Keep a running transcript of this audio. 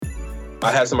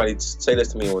I had somebody say this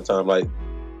to me one time, like,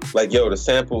 yo, the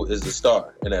sample is the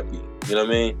star in that beat. You know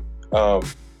what I mean?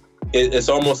 It's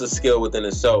almost a skill within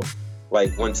itself,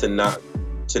 like when to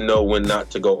know when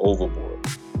not to go overboard.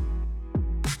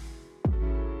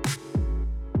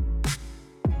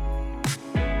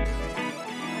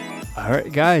 All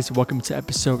right, guys, welcome to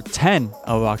episode 10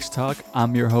 of Vox Talk.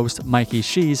 I'm your host, Mikey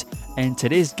Shees, and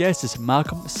today's guest is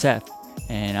Malcolm Seth.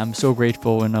 And I'm so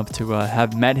grateful enough to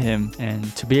have met him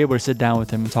and to be able to sit down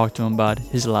with him and talk to him about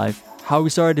his life, how he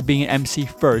started being an MC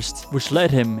first, which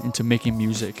led him into making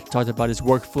music. Talked about his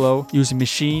workflow using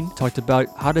Maschine, talked about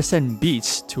how to send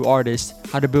beats to artists,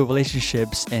 how to build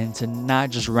relationships, and to not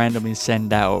just randomly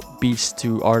send out beats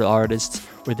to artists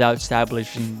without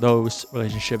establishing those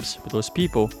relationships with those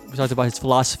people. We talked about his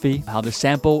philosophy, how the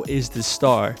sample is the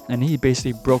star, and he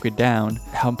basically broke it down,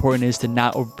 how important it is to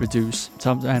not overproduce.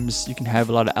 Sometimes you can have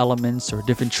a lot of elements or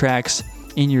different tracks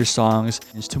in your songs.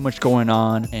 There's too much going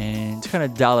on, and to kind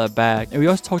of dial it back. And we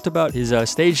also talked about his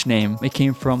stage name. It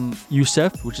came from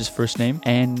Yusef, which is first name,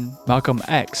 and Malcolm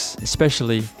X,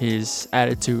 especially his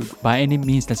attitude by any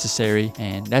means necessary.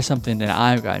 And that's something that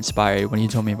I got inspired when you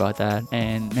told me about that.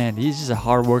 And man, he's just a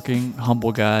hardworking,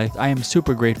 humble guy. I am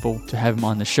super grateful to have him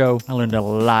on the show. I learned a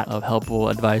lot of helpful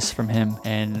advice from him,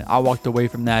 and I walked away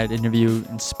from that interview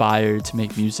inspired to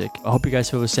make music. I hope you guys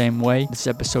feel the same way. This is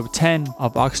episode 10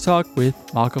 of Vox Talk with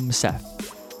Malcolm Seth.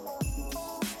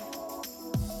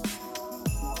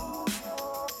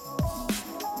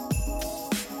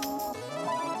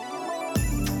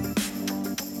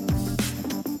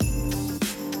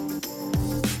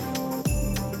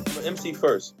 I'm an MC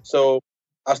first, so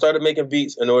I started making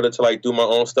beats in order to like do my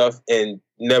own stuff, and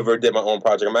never did my own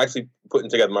project. I'm actually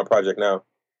putting together my project now.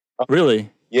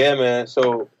 Really? Yeah, man.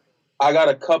 So I got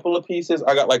a couple of pieces.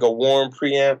 I got like a warm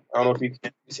preamp. I don't know if you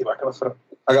can see if I can lift it up.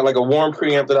 I got like a warm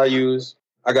preamp that I use.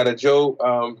 I got a Joe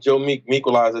Meek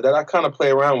equalizer that I kind of play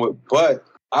around with. But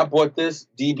I bought this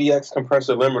DBX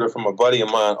compressor limiter from a buddy of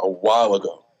mine a while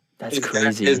ago. That's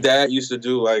crazy. His dad used to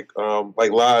do like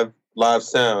live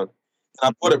sound.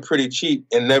 I bought it pretty cheap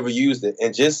and never used it.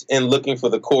 And just in looking for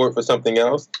the cord for something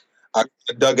else, I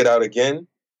dug it out again.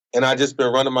 And I just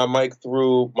been running my mic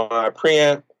through my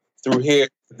preamp, through here,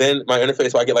 then my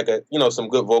interface, so I get like some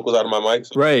good vocals out of my mic.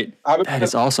 So right. That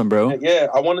is awesome, bro. Yeah,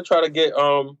 I want to try to get,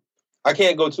 I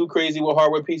can't go too crazy with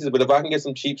hardware pieces, but if I can get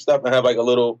some cheap stuff and have like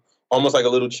almost like a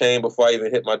little chain before I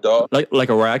even hit my dog. Like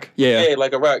a rack? Yeah. Yeah,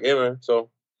 like a rack, yeah, man. So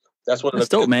that's one of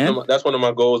dope, man. That's one of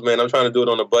my goals, man. I'm trying to do it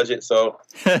on a budget, so.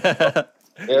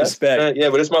 Respect. Yeah,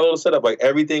 but it's my little setup. Like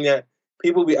everything that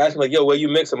people be asking, like, yo, where you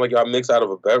mix? I'm like, yo, I mix out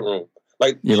of a bedroom.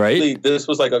 Like, right? This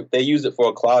was like they used it for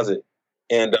a closet.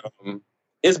 And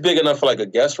it's big enough for like a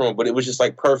guest room, but it was just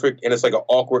like perfect, and it's like an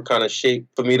awkward kind of shape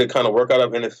for me to kind of work out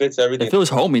of, and it fits everything. It feels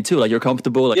homey too, like you're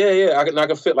comfortable. Like yeah, I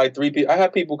can fit like 3 people. I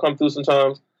have people come through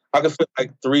sometimes. I can fit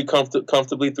like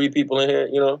comfortably 3 people in here,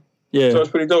 you know. Yeah. So it's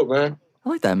pretty dope, man. I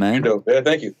like that, man. Pretty dope. Yeah,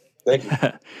 thank you.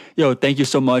 Yo, thank you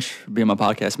so much for being on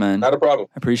my podcast, man. Not a problem.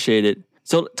 I appreciate it.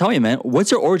 So tell me, man,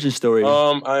 what's your origin story?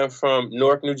 I am from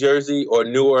Newark, New Jersey, or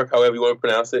Newark, however you want to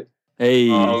pronounce it.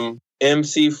 Hey.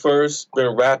 MC first,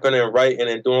 been rapping and writing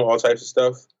and doing all types of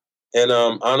stuff. And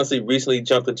honestly, recently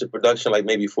jumped into production like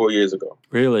maybe 4 years ago.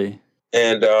 Really?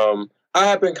 And I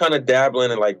have been kind of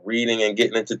dabbling and like reading and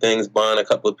getting into things, buying a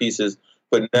couple of pieces,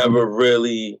 but never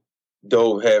really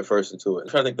dove headfirst into it. I'm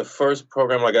trying to think the first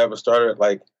program like I ever started,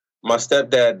 like my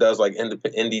stepdad does like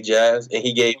indie jazz, and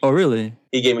he gave. Oh, really?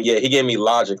 He gave me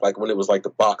Logic, like when it was like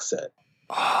the box set.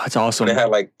 Oh, that's awesome. And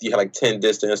you had like 10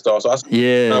 discs to install. So I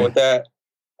started with that.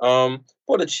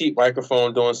 Bought a cheap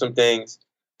microphone, doing some things,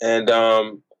 and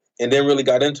then really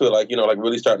got into it, like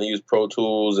really starting to use Pro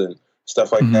Tools and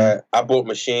stuff like that. I bought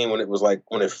Maschine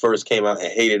when it first came out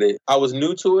and hated it. I was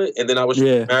new to it, and then I was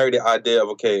married to the idea of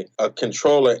a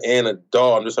controller and a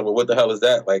DAW. I'm just like, well, what the hell is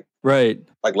that? Like, right?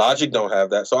 Like Logic don't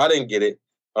have that, so I didn't get it.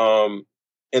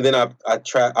 And then I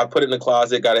put it in the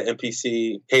closet, got an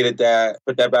MPC, hated that,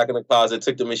 put that back in the closet,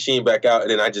 took the Maschine back out,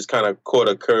 and then I just kind of caught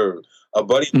a curve. A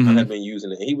buddy of mine had been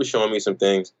using it. He was showing me some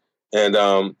things, and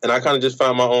I kind of just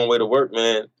found my own way to work,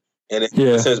 man. And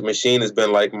since Maschine has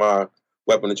been like my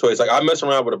weapon of choice. Like I mess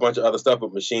around with a bunch of other stuff,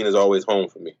 but Maschine is always home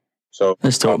for me. So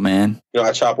that's dope, man.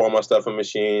 I chop all my stuff in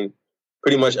Maschine.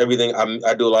 Pretty much everything.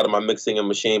 I do a lot of my mixing in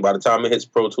Maschine. By the time it hits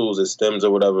Pro Tools, it stems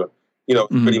or whatever.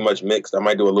 Pretty much mixed. I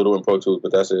might do a little in Pro Tools,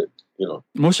 but that's it.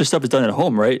 Most of your stuff is done at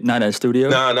home, right? Not at a studio?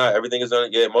 Nah. Everything is done.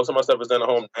 Yeah, most of my stuff is done at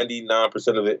home.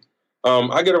 99% of it.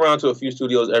 I get around to a few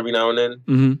studios every now and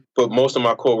then, but most of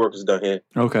my core work is done here.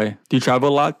 Okay. Do you travel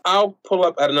a lot? I'll pull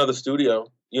up at another studio.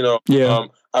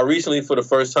 I recently, for the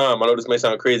first time, I know this may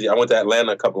sound crazy, I went to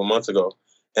Atlanta a couple of months ago,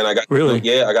 And I got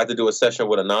Really? I got to do a session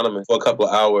with Anonymous for a couple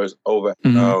of hours over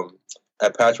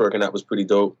at Patchwork, and that was pretty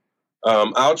dope.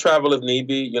 I'll travel if need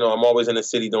be. You know, I'm always in the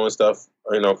city doing stuff,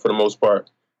 you know, for the most part.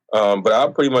 But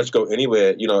I'll pretty much go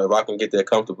anywhere, you know, if I can get there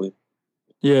comfortably.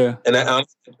 Yeah. And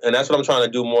that's what I'm trying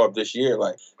to do more of this year.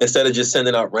 Like, instead of just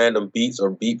sending out random beats or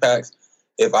beat packs,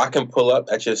 if I can pull up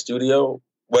at your studio,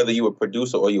 whether you a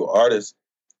producer or you an artist,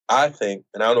 I think,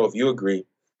 and I don't know if you agree,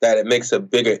 that it makes a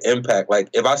bigger impact. Like,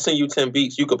 if I send you 10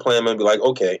 beats, you could play them and be like,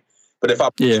 okay. But if I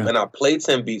play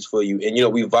 10 beats for you, and you know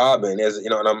we vibing, as you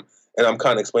know, and I'm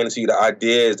kind of explaining to you the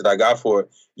ideas that I got for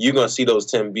it, you're gonna see those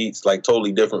 10 beats like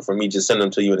totally different from me just sending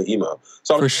them to you in an email.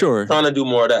 So I'm trying to do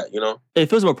more of that. You know, it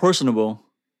feels more personable.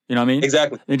 You know what I mean?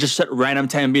 Exactly. And just set random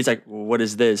 10 beats, like, what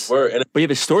is this? But you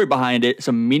have a story behind it,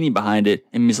 some meaning behind it.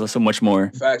 It means so much more.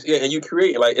 Facts. Yeah, and you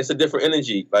create, like, it's a different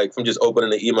energy, like, from just opening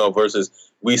the email versus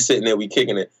we sitting there, we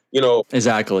kicking it. You know?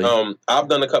 Exactly. I've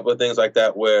done a couple of things like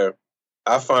that where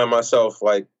I find myself,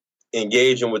 like,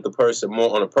 engaging with the person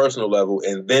more on a personal level,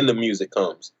 and then the music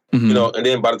comes. Mm-hmm. You know, and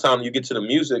then by the time you get to the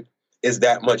music, it's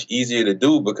that much easier to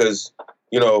do because,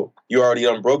 you know, you already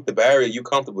broke the barrier, you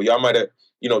comfortable. Y'all might have,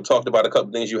 you know, talked about a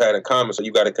couple things you had in common, so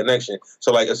you got a connection.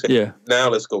 So, like, now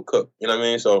let's go cook. You know what I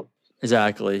mean? So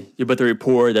exactly. You built the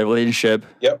rapport, the relationship.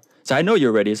 Yep. So I know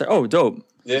you're ready. It's like, oh, dope.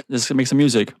 Yeah. Let's make some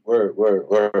music. Word.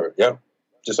 Yep.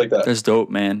 Just like that. That's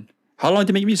dope, man. How long did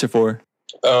you make music for?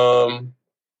 Wow.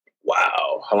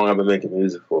 How long have I been making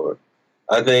music for?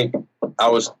 I think I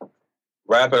was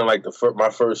rapping in, like, my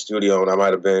first studio, and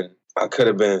I could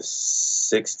have been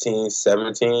 16,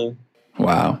 17.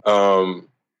 Wow.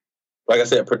 Like I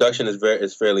said, production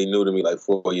is fairly new to me, like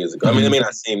 4 years ago. I mean, it may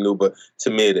not seem new, but to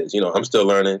me it is. You know, I'm still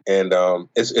learning, and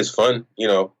it's fun. You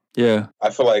know, yeah. I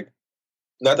feel like,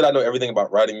 not that I know everything about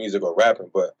writing music or rapping,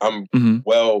 but I'm I'm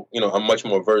much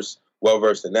more well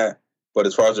versed in that. But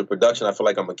as far as the production, I feel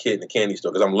like I'm a kid in a candy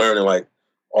store because I'm learning like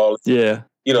all. Yeah.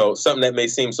 You know, something that may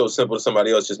seem so simple to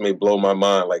somebody else just may blow my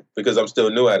mind, like because I'm still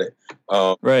new at it.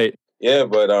 Right. Yeah,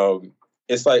 but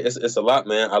it's like it's a lot,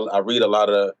 man. I read a lot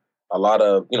of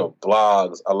you know,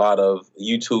 blogs, a lot of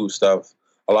YouTube stuff,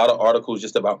 a lot of articles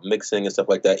just about mixing and stuff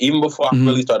like that. Even before I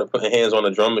really started putting hands on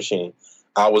a drum machine,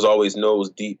 I was always nose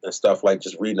deep and stuff, like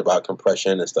just reading about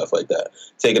compression and stuff like that,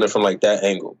 taking it from like that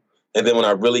angle. And then when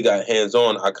I really got hands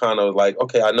on, I kind of like,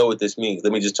 okay, I know what this means.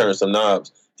 Let me just turn some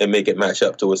knobs and make it match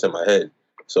up to what's in my head.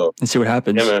 So and see what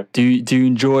happens. Yeah, man. Do you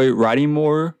enjoy writing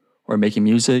more or making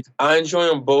music? I enjoy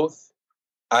them both.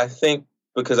 I think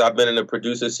because I've been in the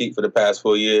producer seat for the past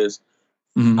 4 years,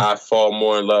 I fall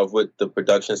more in love with the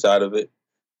production side of it.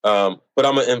 But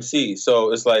I'm an MC,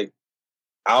 so it's like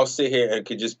I'll sit here and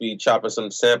could just be chopping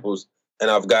some samples, and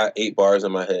I've got 8 bars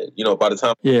in my head. You know, by the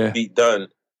time the beat done,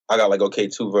 I got like, okay,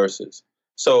 2 verses.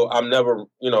 So I'm never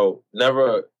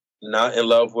not in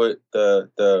love with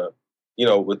the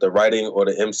with the writing or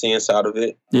the MCing side of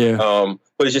it. Yeah.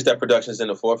 But it's just that production's in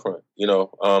the forefront, you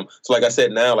know. So like I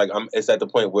said, now like it's at the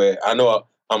point where I know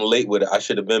I'm late with it. I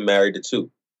should have been married to 2.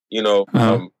 You know,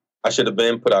 I should have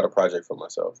been put out a project for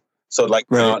myself. So like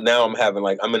now I'm having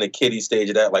like, I'm in a kiddie stage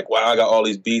of that. Like, wow, I got all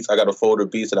these beats. I got a folder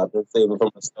of beats that I've been saving for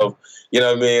myself. You know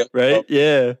what I mean? Right.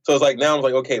 Yeah. So it's like, now I'm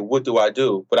like, okay, what do I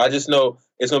do? But I just know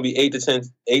it's going to be 8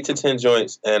 to 10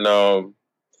 joints. And,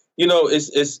 you know, it's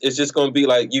just going to be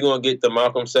like, you're going to get the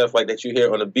Malcolm Seth like that you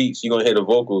hear on the beats. You're going to hear the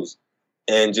vocals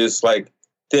and just like,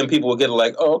 then people will get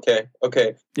like, oh,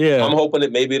 okay. Yeah. I'm hoping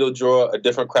that maybe it'll draw a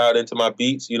different crowd into my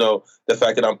beats. You know, the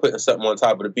fact that I'm putting something on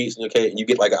top of the beats, and you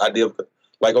get like an idea of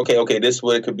like, okay, this is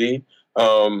what it could be.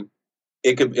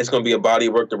 It's going to be a body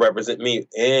of work to represent me.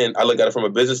 And I look at it from a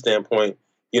business standpoint.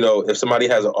 You know, if somebody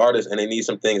has an artist and they need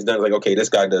some things done, like, okay, this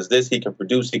guy does this, he can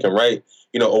produce, he can write,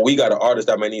 you know, or we got an artist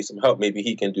that might need some help, maybe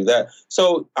he can do that.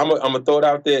 So I'm gonna throw it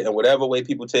out there, and whatever way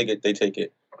people take it, they take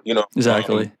it. You know,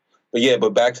 exactly.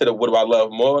 But back to what do I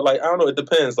love more? Like, I don't know, it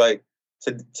depends. Like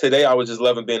today I was just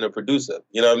loving being a producer.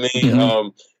 You know what I mean?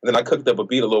 And then I cooked up a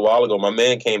beat a little while ago. My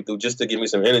man came through just to give me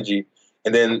some energy.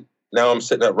 And then now I'm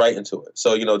sitting up writing to it.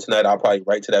 So, you know, tonight I'll probably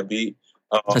write to that beat.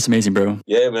 That's amazing, bro.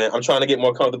 Yeah, man. I'm trying to get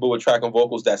more comfortable with tracking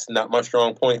vocals. That's not my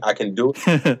strong point. I can do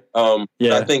it.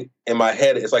 I think in my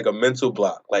head, it's like a mental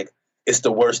block. Like, it's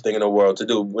the worst thing in the world to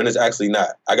do when it's actually not.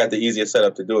 I got the easiest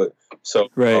setup to do it. So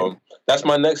that's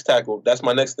my next tackle. That's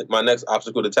my next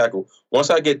obstacle to tackle. Once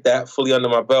I get that fully under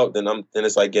my belt, then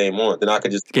it's like game on. Then I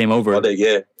can just game over. All day.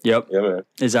 Yeah. Yep. Yeah, man.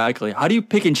 Exactly. How do you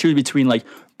pick and choose between like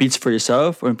beats for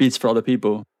yourself or beats for other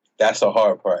people? That's the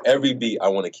hard part. Every beat I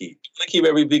want to keep. I keep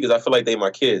every beat because I feel like they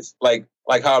my kids. Like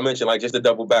how I mentioned, like just to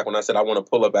double back when I said I want to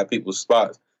pull up at people's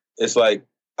spots. It's like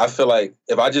I feel like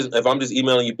if I'm just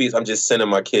emailing you beats, I'm just sending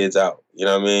my kids out. You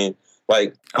know what I mean?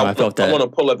 Like, I felt that. I want to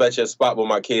pull up at your spot with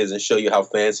my kids and show you how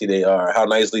fancy they are, how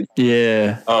nicely.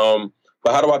 Yeah.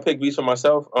 But how do I pick beats for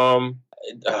myself?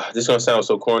 This is gonna sound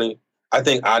so corny. I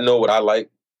think I know what I like.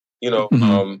 You know,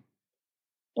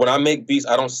 when I make beats,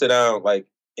 I don't sit down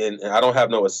and I don't have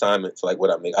no assignments like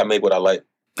what I make. I make what I like.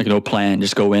 Like no plan,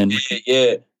 just go in.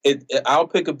 Yeah. I'll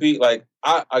pick a beat like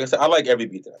I said, I like every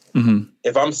beat that I make.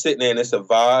 If I'm sitting there and it's a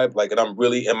vibe, and I'm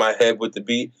really in my head with the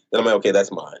beat, then I'm like, okay,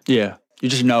 that's mine. Yeah. You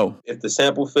just know. If the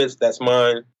sample fits, that's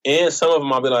mine. And some of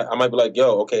them I might be like,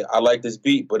 yo, okay, I like this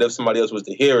beat, but if somebody else was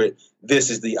to hear it, this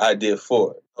is the idea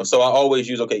for it. So I always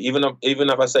use, okay, even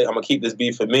if I say I'm gonna keep this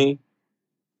beat for me,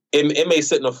 it may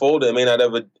sit in a folder, I may not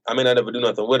ever do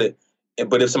nothing with it.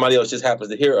 But if somebody else just happens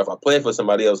to hear it, if I play it for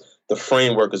somebody else, the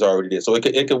framework is already there. So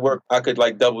it could work. I could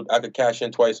cash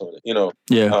in twice on it, you know?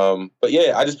 Yeah. But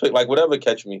yeah, I just pick whatever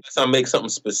catch me. Let's make something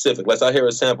specific. Let's I hear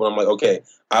a sample and I'm like, okay,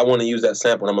 I want to use that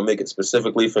sample and I'm going to make it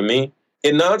specifically for me.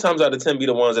 And 9 times out of 10 be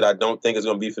the ones that I don't think is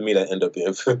going to be for me that end up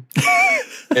being for me.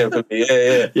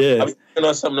 Yeah. I'm working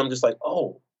on something, I'm just like,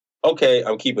 oh, okay,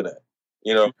 I'm keeping that.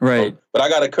 You know? Right. But I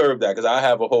got to curb that because I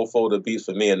have a whole folder of beats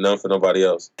for me and none for nobody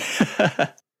else.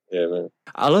 Yeah, man.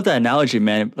 I love that analogy,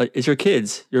 man. Like, it's your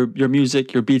kids. Your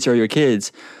music, your beats are your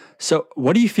kids. So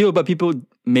what do you feel about people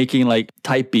making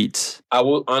type beats? I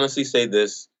will honestly say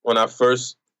this. When I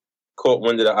first caught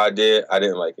wind of the idea, I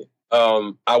didn't like it.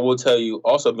 I will tell you,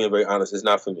 also being very honest, it's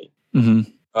not for me.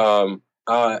 I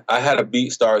had a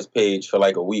BeatStars page for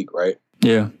a week, right?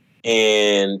 Yeah.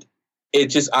 And it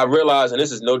just, I realized, and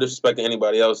this is no disrespect to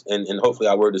anybody else, and hopefully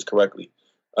I word this correctly.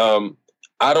 I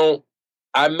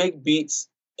make beats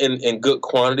in good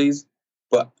quantities,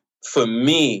 but for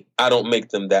me, I don't make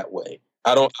them that way.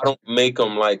 I don't make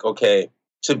them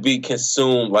to be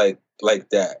consumed like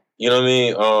that. You know what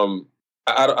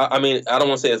I mean? I don't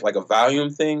want to say it's like a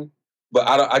volume thing, but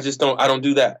I don't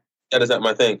do that. That is not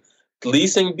my thing.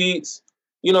 Leasing beats,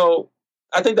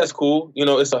 I think that's cool.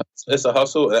 It's a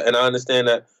hustle, and I understand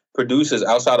that producers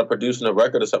outside of producing a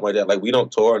record or something like that, we don't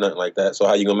tour or nothing like that. So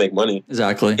how you gonna make money?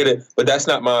 Exactly. Get it? But that's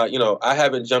not my, I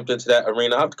haven't jumped into that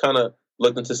arena. I've kind of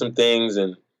looked into some things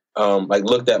and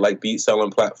looked at beat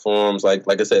selling platforms, like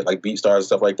I said, like BeatStars and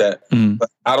stuff like that. But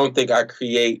I don't think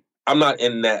I'm not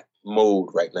in that mode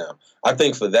right now. I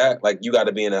think for that, you got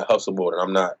to be in that hustle mode, and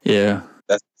I'm not. Yeah.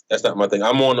 That's not my thing.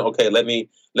 I'm on, okay, let me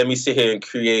sit here and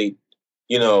create,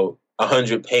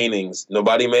 100 paintings.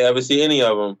 Nobody may ever see any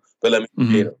of them, but let me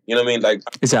create them. You know what I mean?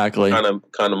 Exactly. Kind of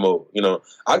mode.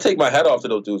 I take my hat off to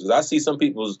those dudes. I see some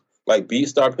people's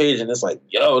BeatStar page, and it's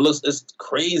yo, it's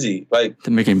crazy. They're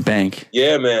making bank.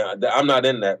 Yeah, man. I'm not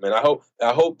in that, man. I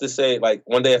hope to say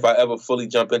one day if I ever fully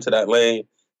jump into that lane,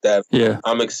 that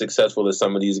I'm as successful as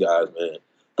some of these guys, man.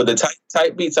 But the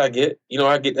type beats I get,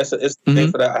 it's the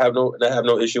thing for that. I have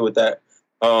no issue with that.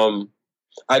 I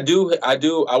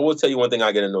will tell you one thing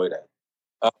I get annoyed at.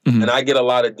 And I get a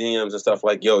lot of DMs and stuff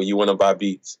yo, you want to buy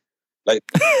beats?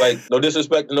 No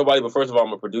disrespect to nobody, but first of all,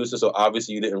 I'm a producer, so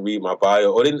obviously you didn't read my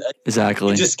bio or didn't. Exactly.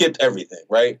 You just skipped everything,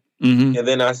 right? And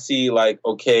then I see 5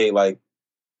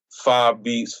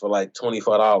 beats for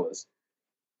 $25.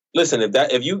 Listen,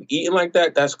 if you eating like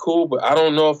that, that's cool, but I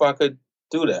don't know if I could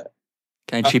do that.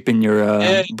 Can I cheapen your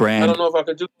brand? I don't know if I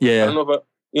could do that. Yeah. I don't know if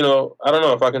I don't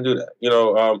know if I can do that.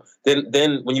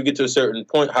 Then when you get to a certain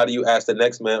point, how do you ask the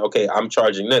next man, okay, I'm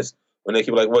charging this? When they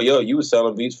keep well, yo, you were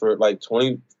selling beats for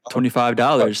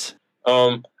 $25.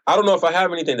 I don't know if I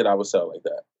have anything that I would sell like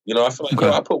that. I feel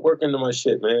yo, I put work into my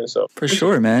shit, man. So for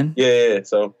sure, man. Yeah.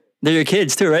 So they're your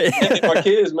kids too, right? Yeah, my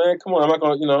kids, man. Come on, I'm not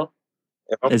gonna,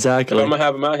 exactly. If I'm gonna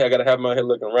have them out here, I gotta have them out here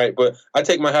looking right. But I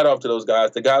take my hat off to those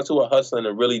guys, the guys who are hustling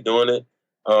and really doing it,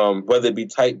 whether it be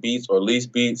type beats or lease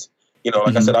beats.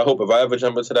 I said, I hope if I ever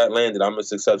jump into that lane that I'm as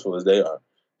successful as they are.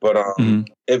 But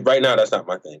right now, that's not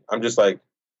my thing. I'm just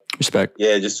respect.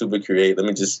 Yeah, just super creative. Let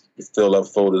me just fill up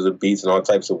folders of beats and all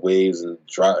types of waves and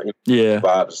vibes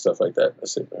and stuff like that.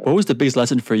 That's it, man. What was the biggest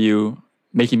lesson for you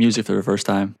making music for the first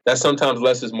time? That sometimes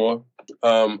less is more.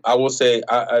 I will say,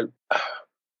 I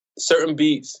certain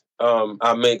beats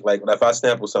I make, if I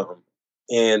sample something,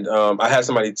 and I had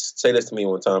somebody say this to me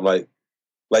one time,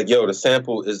 yo, the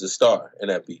sample is the star in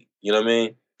that beat. You know what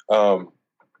I mean?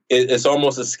 It's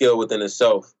almost a skill within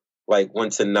itself, when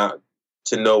to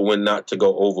know when not to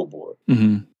go overboard.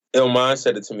 Illmind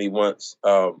said it to me once.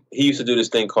 He used to do this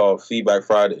thing called Feedback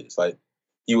Fridays.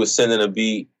 He was sending a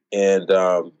beat, and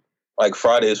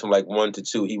Fridays from 1 to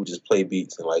 2, he would just play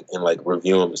beats and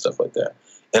review them and stuff like that.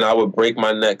 And I would break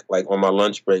my neck on my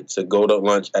lunch break to go to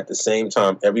lunch at the same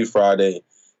time every Friday,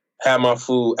 have my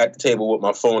food at the table with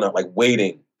my phone out,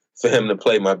 waiting for him to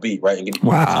play my beat, right? And get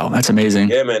Wow, that's amazing.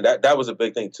 Yeah, man, that was a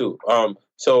big thing too.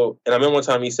 So, and I remember one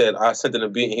time he said, I sent him a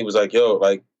beat and he was like, yo,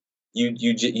 like, you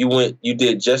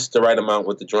did just the right amount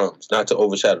with the drums, not to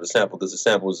overshadow the sample, because the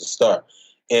sample was a star.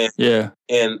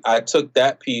 And I took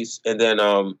that piece, and then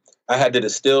I had did the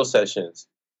still sessions,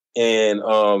 and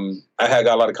I had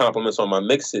got a lot of compliments on my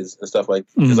mixes and stuff like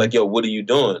that. It's like, yo, what are you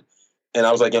doing? And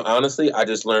I was like, yo, honestly, I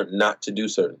just learned not to do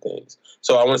certain things.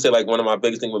 So I want to say, like, one of my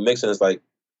biggest things with mixing is like,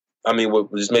 I mean, with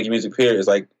just making music period is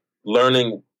like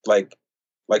learning, like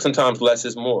sometimes less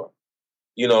is more.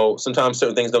 You know, sometimes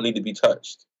certain things don't need to be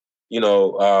touched. You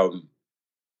know,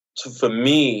 for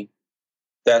me,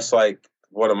 that's like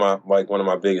one of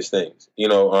my biggest things. You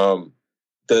know,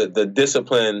 the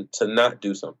discipline to not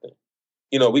do something.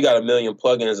 You know, we got a million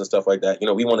plugins and stuff like that. You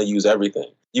know, we want to use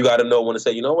everything. You got to know when to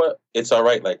say, you know what, it's all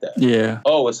right like that. Yeah.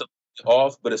 Oh, it's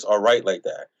off, but it's all right like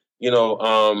that. You know,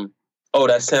 oh,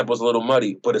 that sample's a little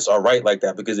muddy, but it's all right like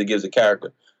that because it gives a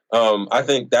character. I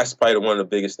think that's probably one of the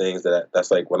biggest things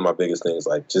that's like one of my biggest things,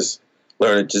 like just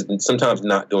learning, just sometimes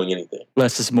not doing anything.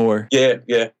 Less is more. Yeah.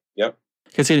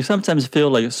 Because you sometimes feel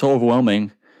like it's so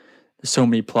overwhelming. There's so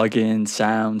many plugins,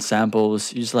 sounds,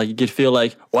 samples. You just like, you could feel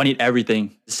like, oh, I need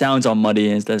everything. The sounds all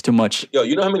muddy and that's too much. Yo,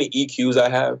 you know how many EQs I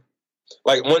have?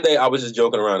 Like one day I was just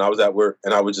joking around. I was at work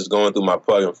and I was just going through my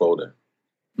plugin folder.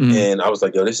 And I was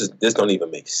like, yo, this don't even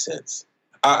make sense.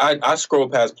 I scroll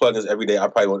past plugins every day. I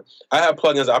have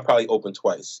plugins I probably open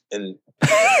twice, and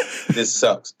this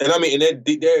sucks. And I mean, and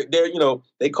they're you know,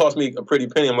 they cost me a pretty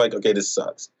penny. I'm like, okay, this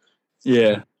sucks.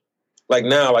 Yeah. Like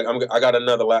now, like I got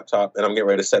another laptop and I'm getting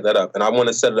ready to set that up, and I want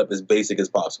to set it up as basic as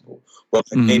possible. Well,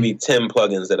 like maybe 10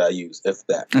 plugins that I use, if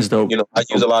that. That's dope. You know, I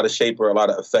use a lot of Shaper, a lot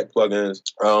of effect plugins.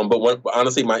 But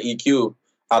honestly, my EQ,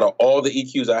 out of all the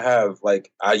EQs I have,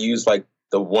 like I use like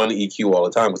the one EQ all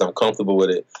the time because I'm comfortable with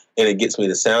it and it gets me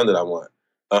the sound that I want.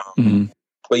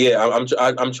 But yeah,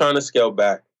 I'm trying to scale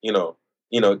back. You know,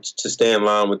 to stay in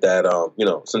line with that. You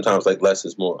know, sometimes like less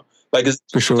is more. Like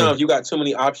sometimes you got too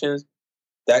many options.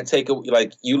 That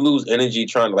like you lose energy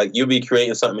trying to, like, you'll be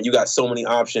creating something and you got so many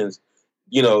options,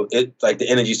 you know, it like the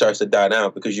energy starts to die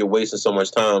down because you're wasting so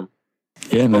much time.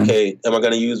 Yeah, man. Okay, am I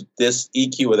going to use this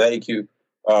EQ or that EQ?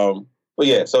 But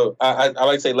yeah, so I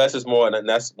like to say less is more, and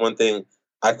that's one thing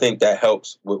I think that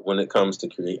helps when it comes to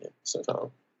creating sometimes.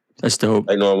 That's dope.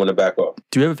 I know I want to back off.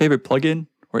 Do you have a favorite plugin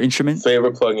or instrument?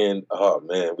 Favorite plugin? Oh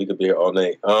man, we could be here all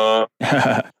night.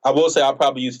 I will say I'll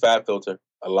probably use FabFilter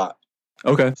a lot.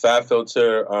 Okay.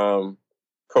 FabFilter,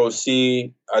 Pro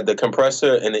C, the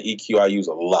compressor and the EQ I use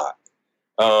a lot.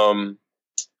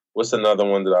 What's another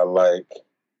one that I like?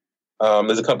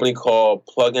 There's a company called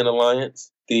Plugin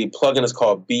Alliance. The plugin is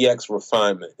called BX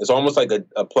Refinement. It's almost like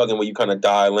a plugin where you kind of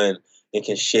dial in and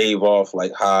can shave off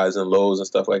like highs and lows and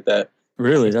stuff like that.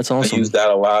 Really? That's awesome. I use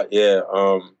that a lot, yeah.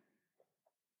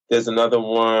 There's another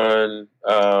one.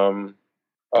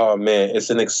 Oh man,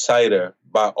 it's an exciter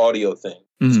by Audio Thing.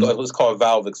 It's called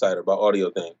Valve Exciter by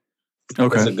Audio Thing.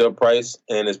 Okay. It's a good price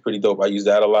and it's pretty dope. I use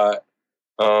that a lot.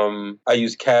 I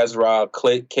use Kazra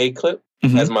K-Clip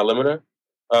as my limiter.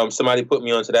 Somebody put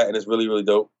me onto that and it's really, really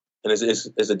dope. And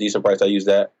it's a decent price. I use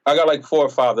that. I got like 4 or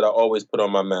 5 that I always put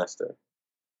on my master.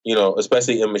 You know,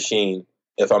 especially in machine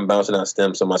if I'm bouncing out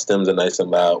stems, so my stems are nice and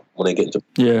loud when they get into.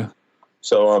 Yeah.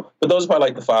 So, but those are probably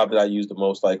like the 5 that I use the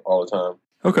most, like all the time.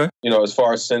 Okay. You know, as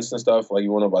far as synths and stuff, like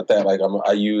you want to know about that? Like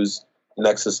I use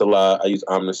Nexus a lot. I use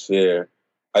Omnisphere.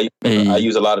 I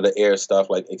use a lot of the Air stuff,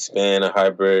 like Expand and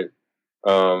Hybrid.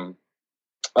 Other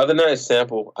than that, I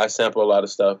sample a lot of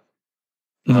stuff.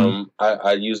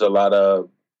 I use a lot of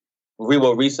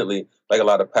recently, like a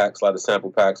lot of packs, a lot of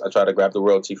sample packs. I try to grab the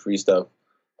royalty-free stuff.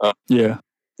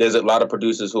 There's a lot of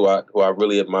producers who I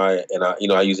really admire, and I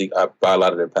buy a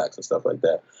lot of their packs and stuff like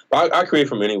that. But I create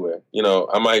from anywhere. You know,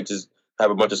 I might just have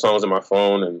a bunch of songs on my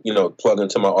phone and, you know, plug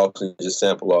into my aux and just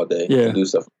sample all day and do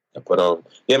stuff. But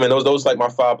yeah, man, those like my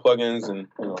 5 plugins, and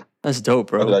you know, that's dope,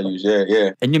 bro. That I use,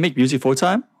 yeah. And you make music full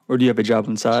time, or do you have a job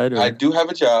inside? Or? I do have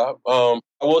a job. I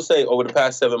will say over the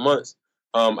past 7 months,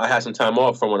 I had some time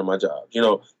off from one of my jobs. You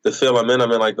know, the field I'm in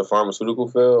like the pharmaceutical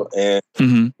field, and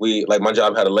my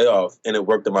job had a layoff, and it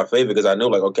worked in my favor because I knew,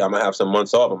 like, okay, I'm gonna have some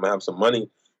months off, I'm gonna have some money.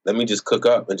 Let me just cook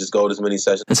up and just go to as many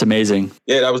sessions. That's amazing.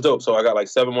 Yeah, that was dope. So I got like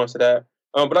 7 months of that.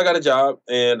 But I got a job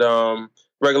and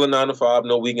regular 9 to 5,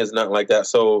 no weekends, nothing like that.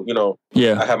 So, you know,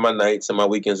 I have my nights and my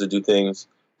weekends to do things.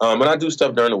 And I do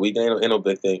stuff during the week. Ain't no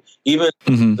big thing. Even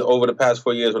over the past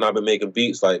 4 years when I've been making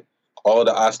beats, like all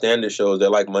the Ostender shows,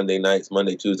 they're like Monday nights,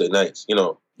 Monday, Tuesday nights, you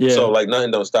know. Yeah. So like nothing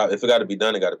don't stop. If it got to be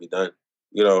done, it got to be done.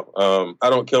 You know,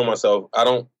 I don't kill myself. I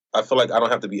feel like I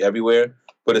don't have to be everywhere.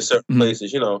 But at certain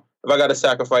places, if I got to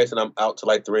sacrifice and I'm out till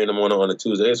like 3 a.m. on a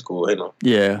Tuesday, it's cool.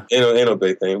 Yeah. Ain't no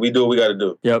big thing. We do what we got to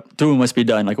do. Yep. Doing must be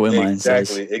done, like what mine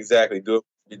says. Exactly. Do it,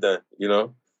 be done.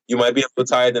 You might be a little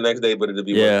tired the next day, but it'll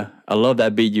be worth it. I love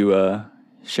that beat you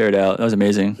shared out. That was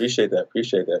amazing. Appreciate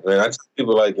that, man. I tell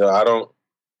people like, yo, I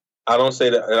don't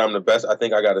say that I'm the best. I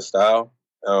think I got a style.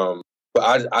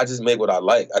 But I just make what I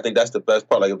like. I think that's the best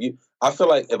part. Like I feel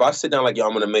like if I sit down like, yo,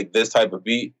 I'm gonna make this type of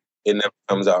beat, it never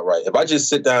comes out right. If I just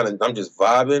sit down and I'm just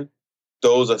vibing,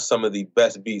 those are some of the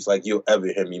best beats like you'll ever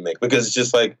hear me make, because it's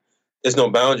just like, it's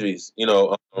no boundaries.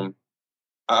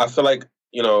 I feel like,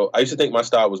 I used to think my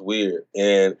style was weird,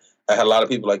 and I had a lot of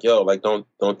people like, yo, like don't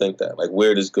think that. Like,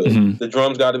 weird is good. Mm-hmm. The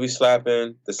drums got to be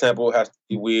slapping. The sample has to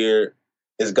be weird.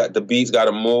 The beats got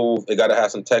to move. It got to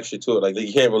have some texture to it. Like,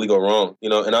 you can't really go wrong.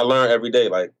 And I learn every day.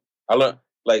 Like,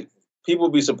 people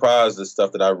be surprised at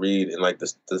stuff that I read in like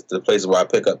the places where I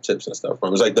pick up tips and stuff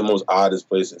from. It's like the most oddest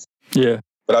places. Yeah.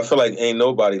 But I feel like ain't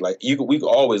nobody like we could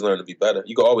always learn to be better.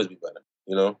 You could always be better.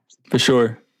 For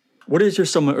sure. What is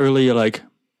some early like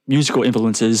musical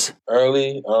influences?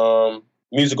 Early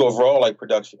music overall, like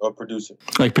production or producer.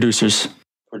 Like producers.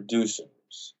 Producers.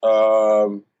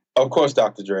 Of course,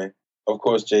 Dr. Dre. Of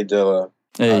course, Jay Dilla.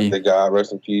 Hey. The guy,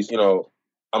 rest in peace.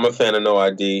 I'm a fan of No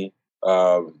ID.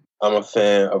 I'm a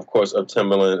fan, of course, of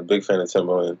Timbaland. A big fan of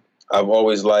Timbaland. I've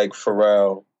always liked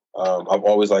Pharrell. I've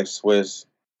always liked Swiss.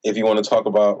 If you want to talk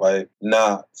about like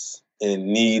Knots and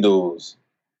Needles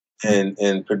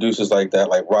and producers like that,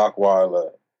 like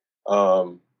Rockweiler,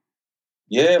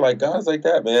 like guys like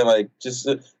that, man. Like just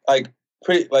like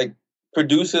pretty like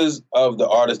producers of the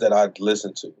artists that I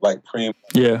listen to, like Primo.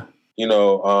 Yeah.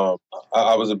 I'm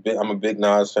a big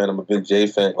Nas fan. I'm a big Jay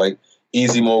fan. Like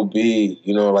Easy Mo B,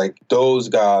 like those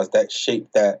guys that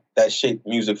shaped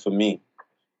music for me.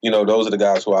 Those are the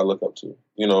guys who I look up to.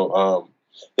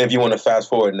 If you want to fast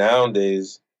forward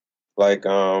nowadays, like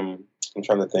I'm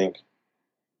trying to think.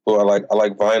 Who I like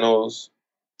Vinyls.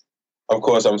 Of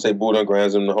course, I'm gonna say Buddha and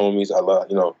Granzam, the homies. I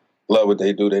love what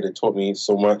they do. They taught me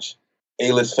so much.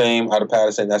 A-list fame out of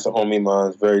Patterson, that's a homie of mine.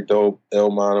 It's very dope.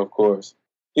 Elmon, of course.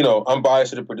 I'm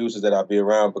biased to the producers that I be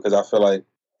around, because I feel like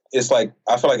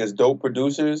it's dope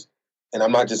producers, and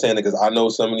I'm not just saying it because I know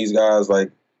some of these guys,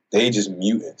 like, they just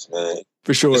mutants, man.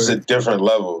 For sure. It's a different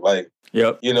level. Like,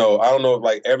 yep. I don't know if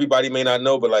like everybody may not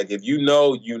know, but like if you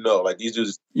know, like these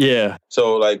dudes. Yeah.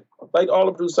 So like all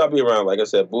the producers I be around, like I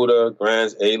said, Buddha,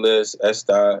 Grants, A-List,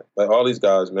 S-Dot, like all these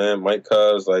guys, man, Mike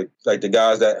Cuz, like the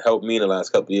guys that helped me in the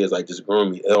last couple of years, like just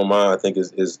groomed me. Elmon, I think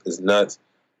is nuts.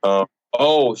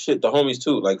 Oh shit, the homies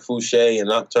too, like Fouché and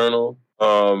Nocturnal.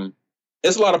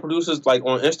 It's a lot of producers like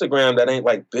on Instagram that ain't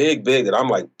like big that I'm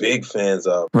like big fans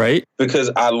of. Right.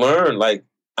 Because I learned, like,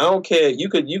 I don't care. You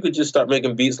could just start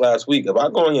making beats last week. If I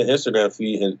go on your Instagram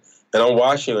feed and I'm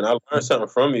watching you and I learn something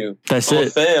from you, I'm a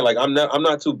fan. Like I'm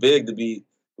not too big to be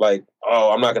like,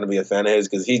 oh, I'm not gonna be a fan of his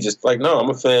because he just like, no, I'm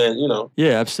a fan.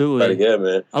 Yeah, absolutely. Yeah,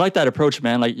 man. I like that approach,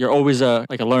 man. Like you're always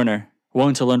like a learner,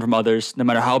 willing to learn from others, no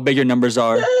matter how big your numbers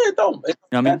are. Yeah, it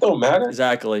don't matter.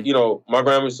 Exactly. My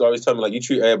grandma used to always tell me like, you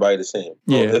treat everybody the same.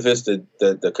 Yeah. If it's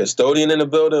the custodian in the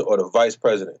building or the vice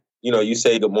president. You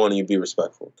say good morning, you be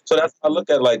respectful. So that's how I look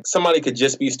at, like, somebody could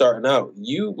just be starting out.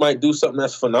 You might do something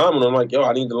that's phenomenal. I'm like, yo,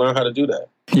 I need to learn how to do that.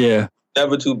 Yeah.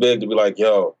 Never too big to be like,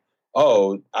 yo,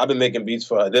 I've been making beats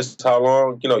for this how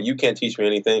long? You can't teach me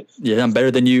anything. Yeah, I'm better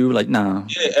than you. Like, nah.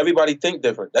 Yeah, everybody think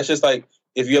different. That's just like,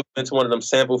 if you ever been to one of them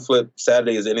sample flip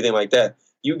Saturdays or anything like that,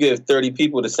 you give 30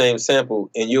 people the same sample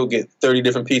and you'll get 30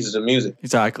 different pieces of music.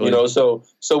 Exactly. So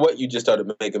what, you just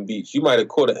started making beats. You might have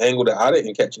caught an angle that I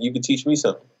didn't catch and you could teach me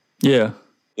something. Yeah.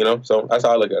 So that's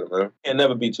how I look at it, man. Can't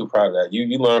never be too proud of that. You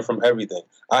learn from everything.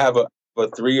 I have a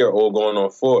 3-year-old going on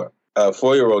 4, a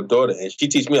 4-year-old daughter, and she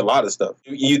teach me a lot of stuff.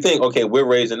 You think, okay, we're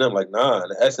raising them. Like, nah, in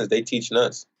the essence, they teaching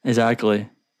us. Exactly.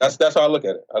 That's how I look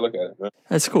at it. Man.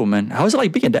 That's cool, man. How is it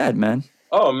like being a dad, man?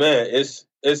 Oh man, it's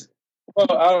just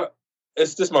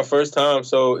my first time,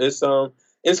 so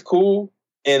it's cool,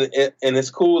 and it's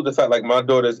cool the fact like my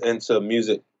daughter's into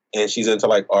music and she's into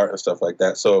like art and stuff like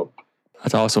that. So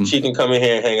that's awesome. She can come in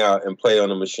here and hang out and play on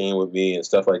the machine with me and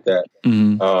stuff like that.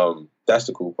 Mm-hmm. That's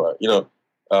the cool part.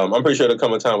 I'm pretty sure there'll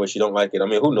come a time where she don't like it. I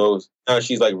mean, who knows? Now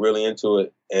she's like really into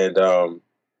it, and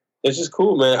it's just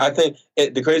cool, man. I think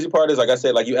the crazy part is, like I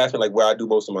said, like you asked me like where I do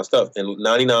most of my stuff, and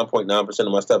 99.9%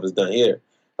 of my stuff is done here.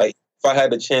 Like if I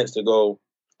had the chance to go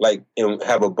like and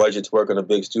have a budget to work in a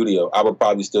big studio, I would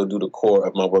probably still do the core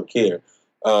of my work here.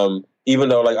 Even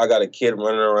though like I got a kid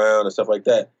running around and stuff like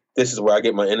that, this is where I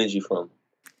get my energy from.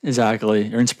 Exactly.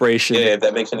 Your inspiration. Yeah, if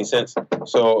that makes any sense.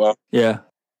 So yeah,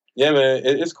 man,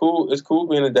 it's cool. It's cool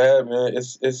being a dad, man.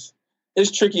 It's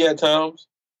it's tricky at times,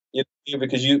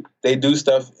 because they do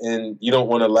stuff and you don't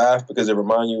want to laugh because it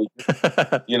reminds you,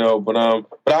 but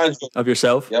I enjoy of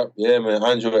yourself. Yep, yeah, man,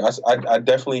 I enjoy it. I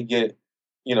definitely get,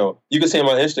 you can see on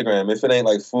my Instagram, if it ain't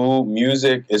like food,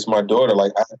 music, it's my daughter.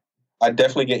 Like I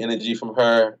definitely get energy from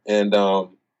her, and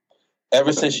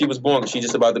ever since she was born, 'cause she's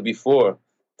just about to be 4,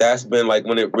 that's been like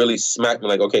when it really smacked me,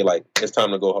 like, okay, like it's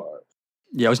time to go hard.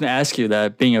 Yeah, I was gonna ask you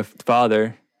that. Being a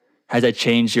father, has that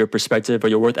changed your perspective or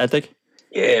your work ethic?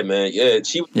 Yeah, man. Yeah,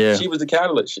 she was the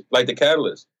catalyst, like the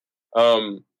catalyst.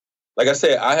 Like I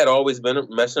said, I had always been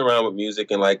messing around with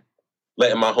music and like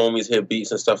letting my homies hit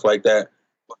beats and stuff like that.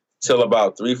 Till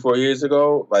about 3-4 years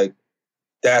ago, like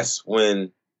that's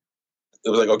when it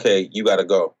was like, okay, you got to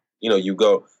go. You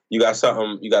go. You got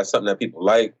something that people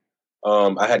like.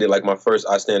 I had like my first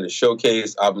I Stand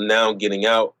showcase. I'm now getting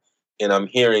out and I'm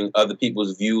hearing other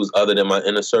people's views other than my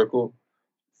inner circle.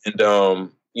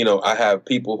 And, I have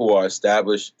people who are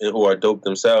established and who are dope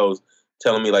themselves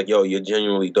telling me like, yo, you're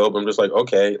genuinely dope. I'm just like,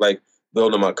 okay, like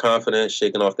building my confidence,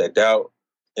 shaking off that doubt.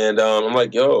 And I'm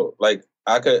like, yo, like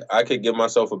I could give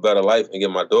myself a better life and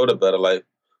give my daughter a better life.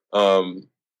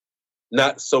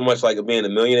 Not so much like being a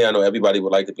millionaire. I know everybody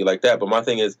would like to be like that, but my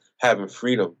thing is having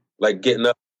freedom, like getting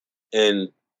up. And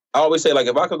I always say, like,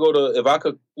 if I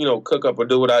could cook up or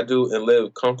do what I do and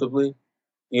live comfortably,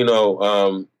 be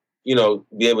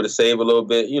able to save a little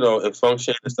bit, and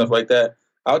function and stuff like that,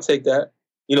 I'll take that,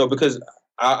 because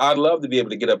I'd love to be able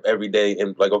to get up every day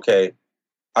and like, okay,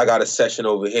 I got a session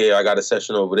over here, I got a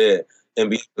session over there, and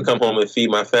be able to come home and feed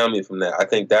my family from that. I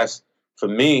think that's, for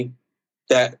me,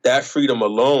 that freedom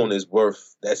alone is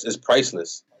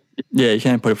priceless. Yeah, you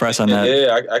can't put a price on that.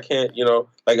 Yeah, I can't,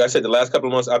 like I said, the last couple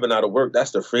of months I've been out of work.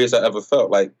 That's the freest I ever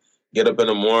felt. Like, get up in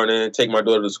the morning, take my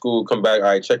daughter to school, come back, all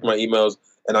right, check my emails,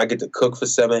 and I get to cook for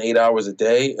 7-8 hours a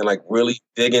day and like really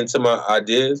dig into my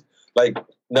ideas. Like,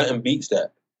 nothing beats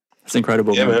that. It's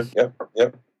incredible, yeah, man. Yep.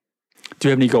 Do you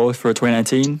have any goals for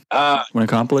 2019? Want to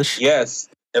accomplish? Yes.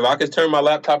 If I could turn my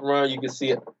laptop around, you can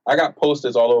see it. I got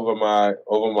posters all over my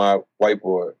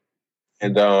whiteboard,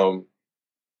 and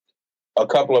a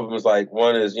couple of them is like,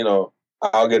 one is,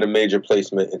 I'll get a major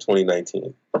placement in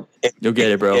 2019. You'll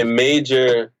get it, bro. And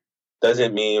major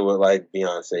doesn't mean with like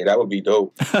Beyonce. That would be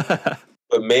dope.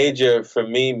 But major for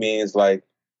me means like,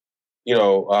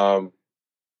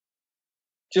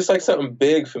 just like something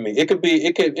big for me. It could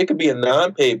be a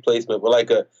non-paid placement with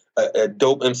like a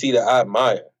dope MC that I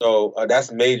admire. So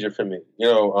that's major for me.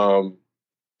 Of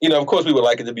course we would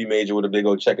like it to be major with a big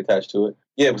old check attached to it.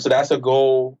 Yeah, so that's a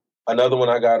goal. Another one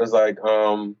I got is like,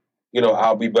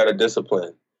 I'll be better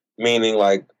disciplined, meaning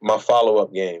like my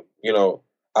follow-up game.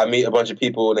 I meet a bunch of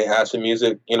people and they ask for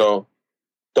music,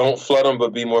 don't flood them,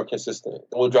 but be more consistent.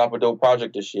 We'll drop a dope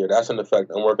project this year. That's an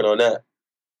effect. I'm working on that.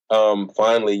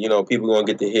 Finally, people are going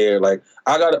to get to hear, like,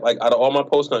 I got it, like, out of all my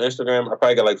posts on Instagram, I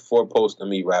probably got like 4 posts of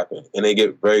me rapping and they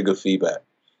get very good feedback.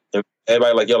 And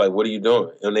everybody like, yo, like, what are you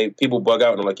doing? And people bug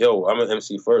out and I'm like, yo, I'm an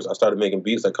MC first. I started making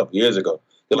beats like a couple years ago.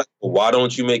 They're like, well, why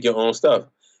don't you make your own stuff?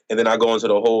 And then I go into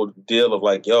the whole deal of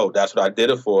like, yo, that's what I did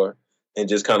it for, and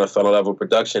just kind of fell in love with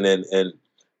production and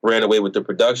ran away with the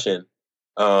production.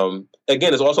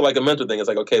 Again, it's also like a mental thing. It's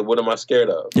like, okay, what am I scared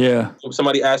of? Yeah.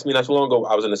 Somebody asked me not too long ago,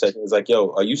 I was in a session, it's like,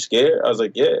 yo, are you scared? I was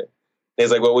like, yeah. And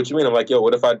it's like, well, what you mean? I'm like, yo,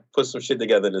 what if I put some shit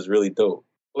together and it's really dope?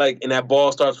 Like, and that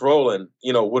ball starts rolling,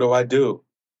 what do I do?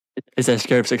 Is that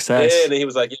scare of success? Yeah, and he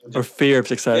was like, or fear of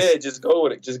success? Yeah, just go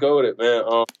with it,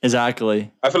 man.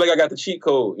 Exactly. I feel like I got the cheat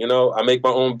code. I make my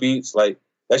own beats. Like,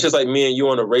 that's just like me and you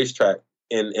on a racetrack,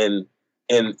 and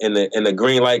the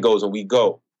green light goes and we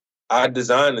go. I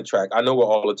designed the track. I know where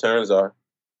all the turns are,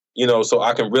 so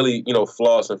I can really,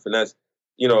 floss and finesse,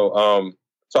 so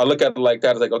I look at it like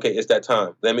that. It's like, okay, it's that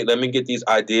time. Let me get these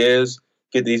ideas,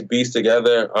 get these beats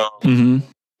together, and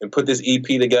put this EP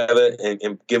together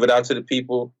and give it out to the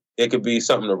people. It could be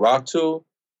something to rock to.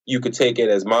 You could take it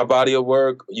as my body of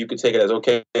work. You could take it as,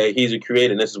 okay, he's a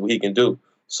creator and this is what he can do.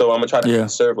 So I'm going to try to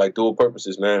serve like dual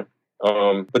purposes, man.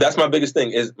 But that's my biggest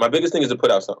thing. My biggest thing is to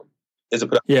put out something. Is to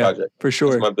put out a project. For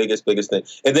sure. It's my biggest thing.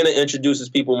 And then it introduces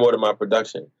people more to my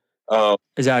production.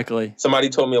 Exactly. Somebody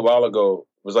told me a while ago,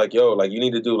 was like, yo, like you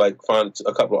need to do like find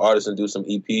a couple of artists and do some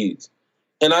EPs.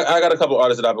 And I got a couple of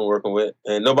artists that I've been working with,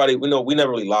 and we never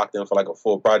really locked in for like a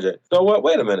full project. You know what?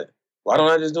 Wait a minute. Why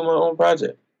don't I just do my own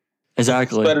project?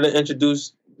 Exactly. It's better to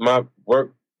introduce my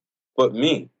work, but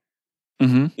me.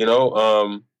 Mm-hmm.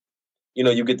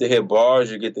 You get to hear bars,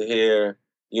 you get to hear,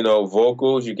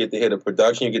 vocals, you get to hear the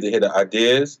production, you get to hear the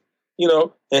ideas,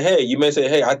 and hey, you may say,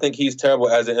 hey, I think he's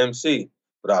terrible as an MC,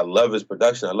 but I love his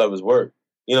production. I love his work.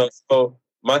 So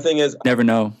my thing is, never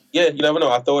know. Yeah, you never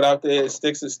know. I throw it out there. It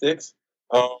sticks.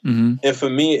 And for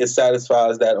me, it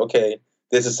satisfies that, okay,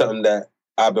 this is something that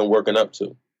I've been working up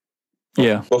to.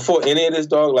 Yeah. Before any of this,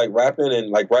 dog, like rapping and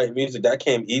like writing music, that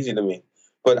came easy to me.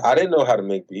 But I didn't know how to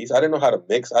make beats. I didn't know how to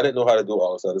mix. I didn't know how to do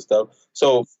all this other stuff.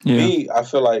 So me, I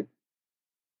feel like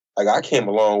I came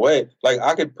a long way. Like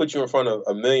I could put you in front of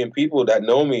a million people that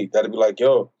know me that'd be like,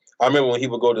 yo, I remember when he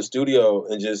would go to the studio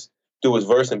and just do his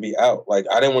verse and be out. Like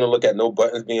I didn't want to look at no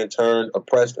buttons being turned or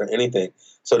pressed or anything.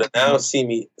 So to now see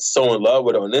me so in love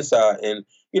with it on this side, and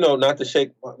not to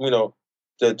shake,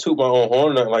 to toot my own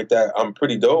horn or nothing like that, I'm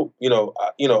pretty dope. Out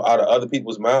of other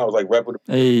people's mouths, like reputable.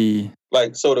 Hey.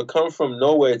 Like so to come from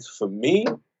nowhere for me,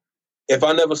 if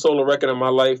I never sold a record in my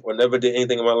life or never did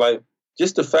anything in my life,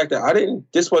 just the fact that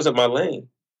this wasn't my lane.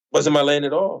 Wasn't my lane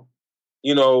at all.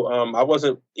 I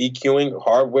wasn't EQing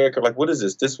hardware. Like, what is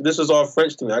this? This was all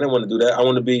French to me. I didn't want to do that. I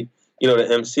want to be, the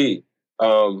MC.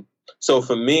 So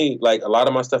for me, like a lot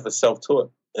of my stuff is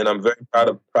self-taught, and I'm very proud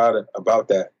about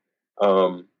that.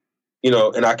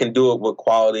 And I can do it with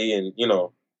quality and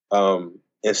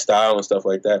and style and stuff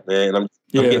like that, man. And I'm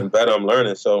getting better. I'm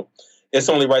learning. So it's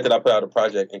only right that I put out a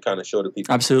project and kind of show the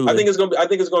people. Absolutely. I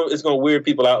think it's gonna weird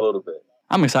people out a little bit.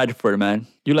 I'm excited for it, man.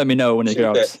 You let me know when it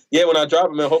drops. Yeah, when I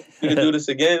drop it, man. Hope we can do this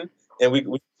again and we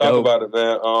can talk about it,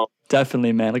 man.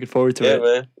 Definitely, man. Looking forward to it. Yeah,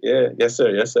 man. Yeah, yes,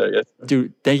 sir. Yes, sir. Yes, sir.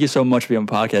 Dude, thank you so much for being on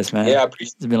the podcast, man. Yeah, I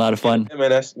appreciate it. It's been a lot of fun. Yeah, man,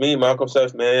 that's me, Malcolm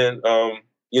Seth, man. I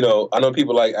know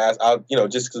people like ask,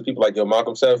 just because people like, yo,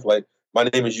 Malcolm Seth, like my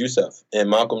name is Yusef, and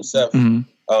Malcolm Seth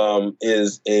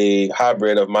is a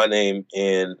hybrid of my name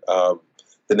and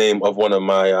the name of one of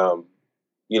my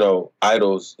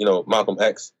idols, Malcolm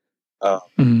X.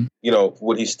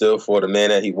 What he stood for, the man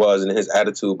that he was, and his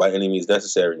attitude by any means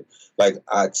necessary. Like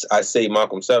I say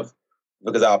Malcolm Seth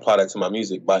because I apply that to my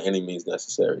music by any means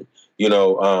necessary.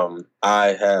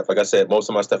 I have, like I said, most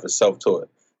of my stuff is self-taught.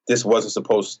 This wasn't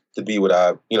supposed to be what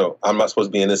I'm not supposed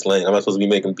to be in this lane. I'm not supposed to be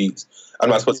making beats. I'm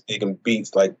not supposed to be making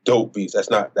beats like dope beats.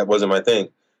 That wasn't my thing.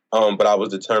 But I was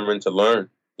determined to learn,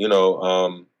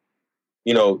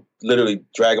 literally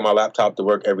dragging my laptop to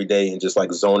work every day and just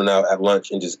like zoning out at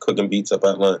lunch and just cooking beats up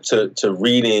at lunch to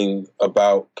reading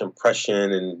about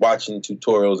compression and watching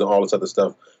tutorials and all this other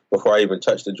stuff before I even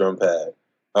touched the drum pad.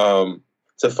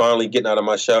 To finally getting out of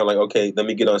my shell, like, okay, let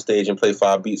me get on stage and play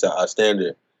 5 beats at our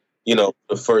standard, the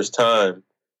first time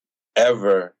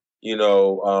ever,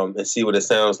 and see what it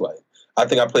sounds like. I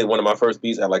think I played one of my first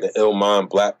beats at like an Ill Mind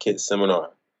Black Kid seminar.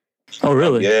 Oh,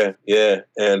 really? Yeah.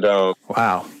 And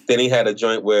wow. Then he had a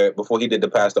joint where before he did the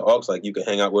Pass the Aux, like you could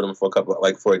hang out with him for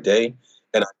for a day.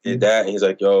 And I did that, and he's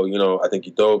like, "Yo, I think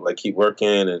you're dope. Like keep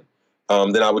working."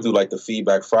 And then I would do like the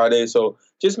Feedback Friday. So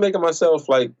just making myself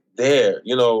like there,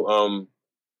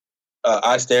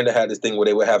 I Standard had this thing where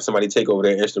they would have somebody take over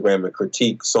their Instagram and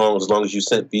critique songs as long as you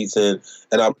sent beats in,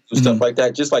 and I would do stuff like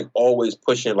that. Just like always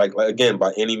pushing, like again,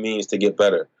 by any means to get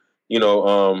better.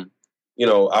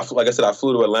 Like I said, I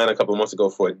flew to Atlanta a couple of months ago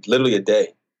for literally a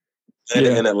day.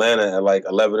 In Atlanta at like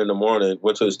 11 in the morning,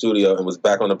 went to the studio and was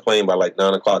back on the plane by like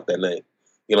 9 o'clock that night.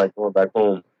 Going back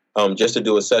home just to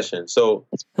do a session. So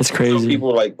that's crazy.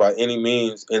 People like by any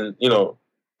means, and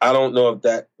I don't know if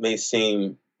that may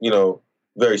seem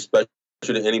very special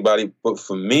to anybody, but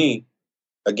for me,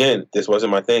 again, this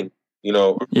wasn't my thing.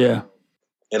 Yeah.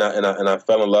 And I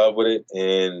fell in love with it,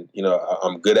 and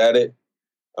I'm good at it.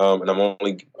 And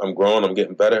I'm growing, I'm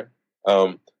getting better.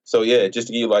 So yeah, just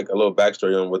to give you like a little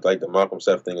backstory on what like the Malcolm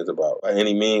Seth thing is about. By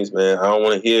any means, man, I don't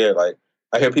want to hear like,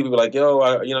 I hear people be like, yo,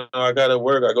 I gotta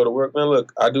work, I go to work. Man,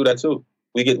 look, I do that too.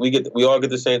 We all get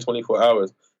the same 24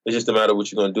 hours. It's just a matter of what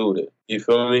you're gonna do with it. You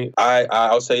feel me?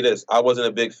 I'll say this. I wasn't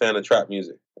a big fan of trap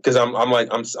music because I'm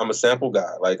a sample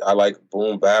guy. Like I like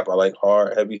boom bap, I like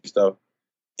hard, heavy stuff.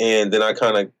 And then I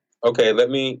kind of, okay, let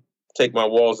me take my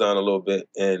walls down a little bit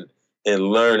and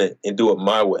learn it and do it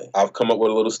my way. I've come up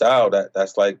with a little style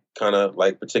that's like kind of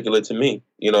like particular to me,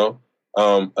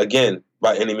 again,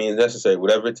 by any means necessary,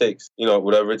 whatever it takes,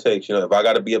 whatever it takes. If I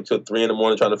got to be up till 3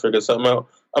 a.m. trying to figure something out,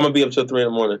 I'm going to be up till 3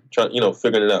 a.m. trying,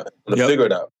 figuring it out. I'm going to figure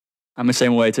it out. I'm the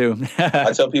same way too.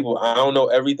 I tell people I don't know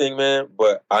everything, man,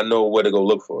 but I know where to go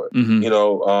look for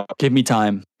it. Give me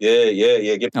time.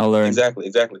 Yeah. I'll learn.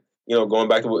 Exactly. Going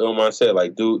back to what Ill Mind said,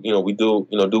 like, do we do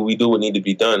what need to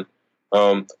be done?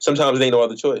 Sometimes there ain't no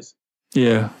other choice.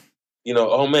 Yeah.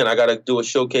 Oh man, I gotta do a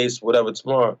showcase, whatever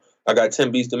tomorrow. I got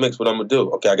 10 beats to mix. What I'm gonna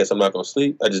do? Okay, I guess I'm not gonna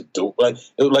sleep. I just do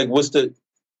what's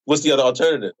the other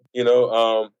alternative?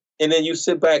 And then you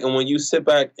sit back, and when you sit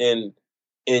back and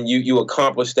you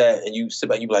accomplish that, and you sit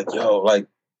back, you be like, yo, like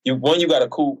you got a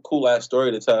cool ass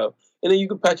story to tell, and then you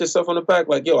can pat yourself on the back,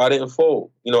 like, yo, I didn't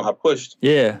fold. I pushed.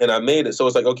 Yeah. And I made it. So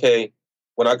it's like, okay,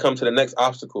 when I come to the next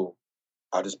obstacle,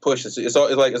 I just push. It's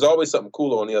always something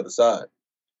cooler on the other side.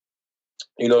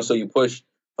 So you push.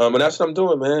 And that's what I'm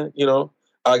doing, man.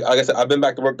 Like I said, I've been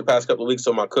back to work the past couple of weeks,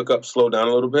 so my cook-up slowed down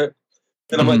a little bit.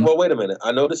 And I'm like, well, wait a minute.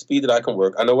 I know the speed that I can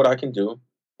work. I know what I can do.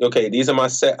 Okay, these are my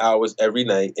set hours every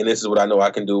night, and this is what I know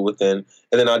I can do within.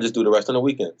 And then I'll just do the rest on the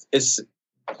weekends. It's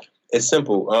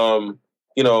simple.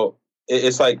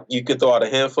 It's like you could throw out a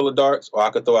handful of darts, or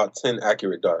I could throw out 10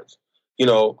 accurate darts.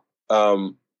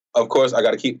 Of course, I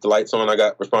got to keep the lights on. I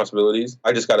got responsibilities.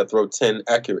 I just got to throw 10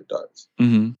 accurate darts.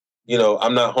 Mm-hmm.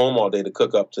 I'm not home all day to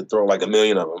cook up to throw like 1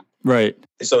 million of them. Right.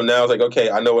 So now it's like, okay,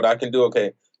 I know what I can do.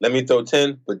 Okay, let me throw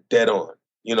 10, but dead on.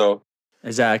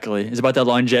 Exactly. It's about that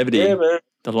longevity. Yeah, man.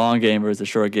 The long game versus the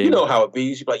short game. You know how it be.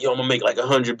 You should be like, yo, I'm going to make like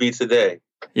 100 beats a day.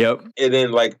 Yep. And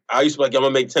then like, I used to be like, yo, I'm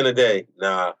going to make 10 a day.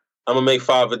 Nah, I'm going to make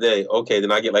 5 a day. Okay,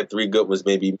 then I get like 3 good ones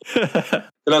maybe. Then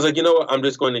I was like, you know what? I'm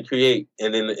just going to create.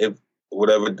 And then if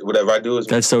whatever I do is...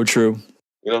 That's so true.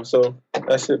 So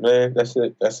that's it, man. That's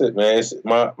it, man. It's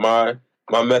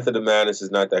my method of madness is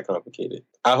not that complicated.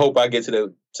 I hope I get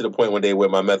to the point one day where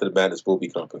my method of madness will be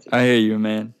complicated. I hear you,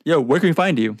 man. Yo, where can we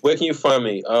find you? Where can you find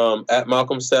me? At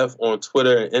Malcolm Seth on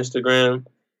Twitter and Instagram.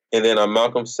 And then I'm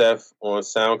Malcolm Seth on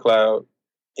SoundCloud.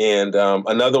 And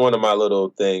another one of my little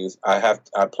things, I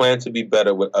plan to be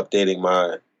better with updating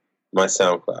my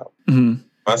SoundCloud. Mm-hmm.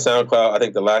 My SoundCloud, I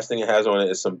think the last thing it has on it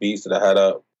is some beats that I had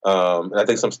up. And I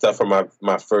think some stuff from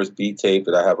my first beat tape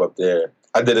that I have up there.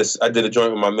 I did a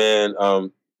joint with my man,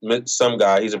 some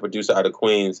guy. He's a producer out of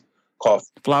Queens called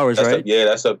Flowers, right?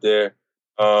 That's up there.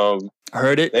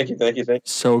 Heard it. Thank you.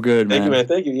 So good, man. Thank you, man.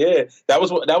 Thank you. Yeah, that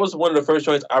was one of the first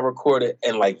joints I recorded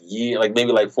in maybe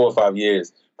 4 or 5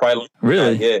 years. Probably.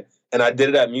 Really? Yeah. And I did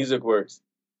it at MusicWorks.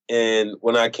 And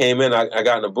when I came in, I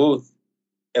got in the booth,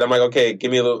 and I'm like, okay,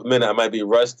 give me a little minute. I might be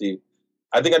rusty.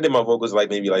 I think I did my vocals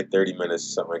maybe 30 minutes or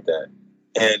something like that.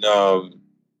 And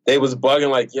they was bugging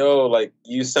like, yo, like,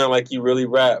 you sound like you really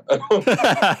rap. And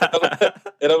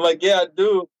I'm like, yeah, I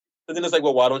do. But then it's like,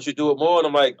 well, why don't you do it more? And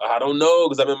I'm like, I don't know,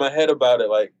 because I'm in my head about it.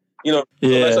 Like, Yeah.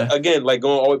 So again, like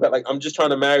going all the way back, like I'm just trying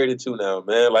to marry the two now,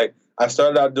 man. Like I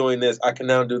started out doing this, I can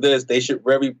now do this. They should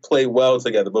very play well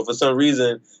together. But for some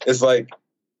reason, it's like,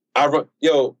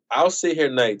 I'll sit here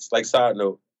nights, like side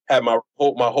note, have my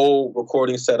whole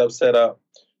recording set up.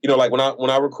 Like when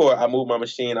I record, I move my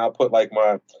machine, I'll put like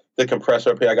the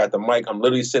compressor up here. I got the mic. I'm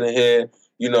literally sitting here.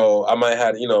 I might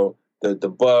have, the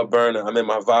bud burner. I'm in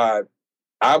my vibe.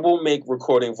 I will make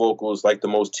recording vocals like the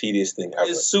most tedious thing ever.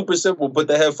 It's super simple. Put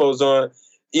the headphones on,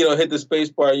 hit the space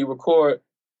bar, and you record.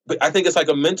 But I think it's like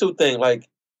a mental thing. Like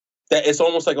that. It's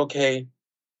almost like, okay,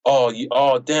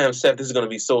 damn, Seth, this is going to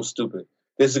be so stupid.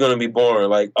 This is going to be boring.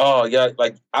 Like, oh yeah,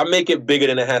 like I make it bigger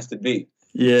than it has to be.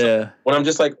 Yeah. So when I'm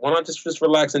just like, why not just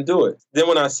relax and do it? Then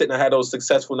when I sit and I had those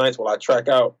successful nights while I track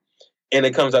out and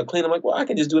it comes out clean, I'm like, well, I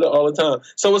can just do that all the time.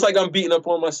 So it's like I'm beating up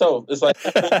on myself. It's like,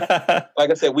 like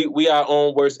I said, we are our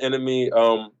own worst enemy.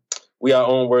 We are our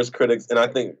own worst critics. And I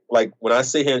think like when I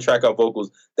sit here and track out vocals,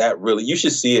 that really, you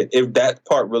should see it. If that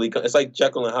part really, it's like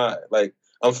Jekyll and Hyde. Like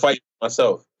I'm fighting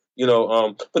myself,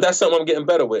 but that's something I'm getting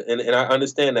better with. And I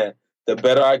understand that the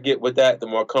better I get with that, the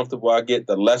more comfortable I get,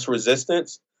 the less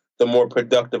resistance, the more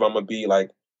productive I'm going to be.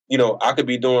 Like, I could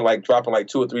be doing like dropping like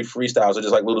 2 or 3 freestyles or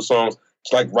just like little songs,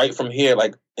 just like right from here,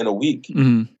 like in a week.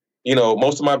 Mm-hmm.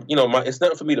 Most of my, it's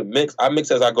not for me to mix. I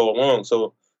mix as I go along.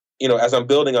 So, as I'm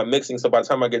building, I'm mixing. So by the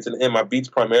time I get to the end, my beats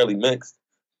primarily mixed.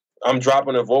 I'm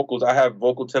dropping the vocals. I have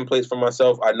vocal templates for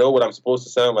myself. I know what I'm supposed to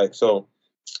sound like. So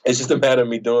it's just a matter of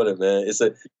me doing it, man. It's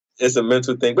a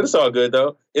mental thing, but it's all good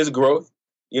though. It's growth,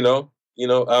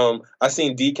 I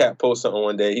seen Decap post something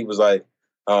one day. He was like,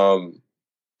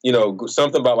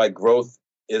 something about like growth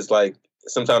is like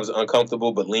sometimes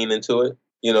uncomfortable, but lean into it,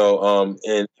 and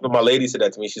even my lady said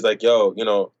that to me. She's like, yo,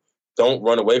 don't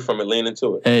run away from it, lean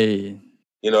into it. Hey,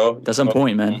 that's on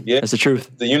point, man. Yeah. That's the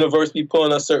truth. The universe be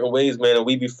pulling us certain ways, man, and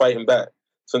we be fighting back.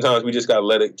 Sometimes we just got to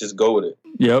let it, just go with it.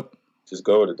 Yep. Just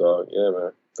go with it, dog. Yeah,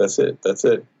 man. That's it.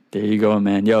 There you go,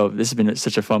 man. Yo, this has been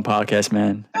such a fun podcast,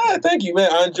 man. Yeah, thank you,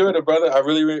 man. I enjoyed it, brother. I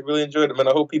really, really, really enjoyed it, man.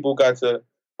 I hope people got to,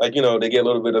 they get a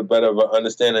little bit of better of an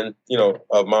understanding,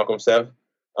 of Malcolm Seth.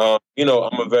 I'm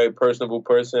a very personable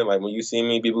person. Like, when you see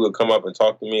me, people will come up and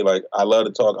talk to me. Like, I love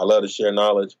to talk. I love to share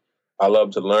knowledge. I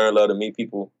love to learn, love to meet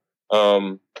people.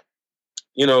 I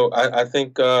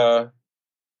think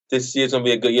this year's going to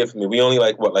be a good year for me. We only,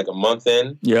 like a month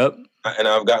in? Yep. And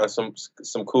I've gotten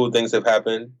some cool things have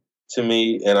happened to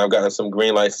me, and I've gotten some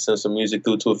green lights to send some music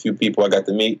through to a few people. I got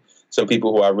to meet some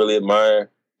people who I really admire,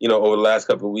 over the last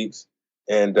couple of weeks.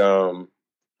 And I'm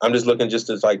just looking just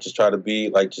to try to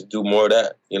be just do more of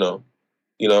that,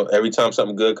 every time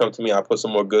something good comes to me, I put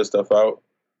some more good stuff out.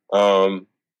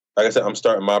 Like I said, I'm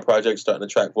starting my project, starting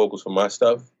to track vocals for my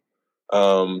stuff.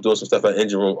 Doing some stuff at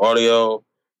Engine Room Audio.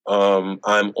 I'm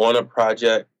on a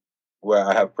project where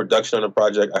I have production on the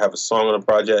project. I have a song on the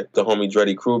project. The homie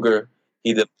Dreddy Kruger,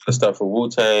 he did a lot of stuff for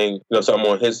Wu-Tang. So I'm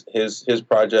on his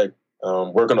project,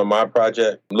 working on my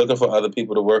project. I'm looking for other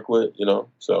people to work with,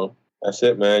 So that's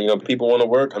it, man. People want to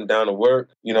work. I'm down to work.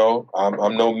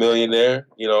 I'm no millionaire,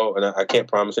 and I can't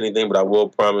promise anything, but I will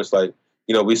promise,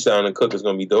 We Sound and Cook is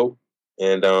going to be dope.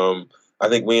 And I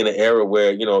think we're in an era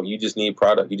where, you just need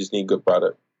product. You just need good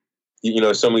product.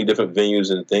 So many different venues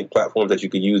and platforms that you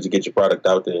could use to get your product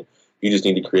out there. You just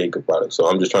need to create good products. So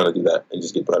I'm just trying to do that and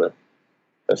just get better.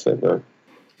 That's it, man.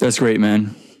 That's great,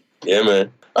 man. Yeah,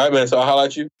 man. All right, man. So I'll holler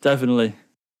at you. Definitely.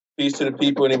 Peace to the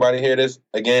people. Anybody hear this?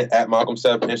 Again, at Malcolm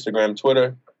Seth, Instagram,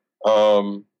 Twitter,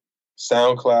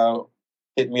 SoundCloud.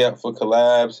 Hit me up for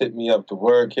collabs. Hit me up to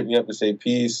work. Hit me up to say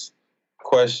peace,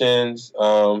 questions,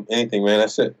 anything, man.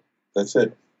 That's it.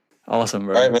 Awesome,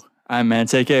 bro. All right, man. All right, man.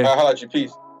 Take care. I'll holler at you.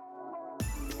 Peace.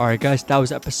 All right, guys, that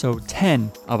was episode 10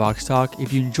 of Aux Talk.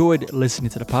 If you enjoyed listening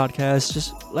to the podcast,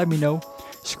 just let me know.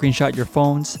 Screenshot your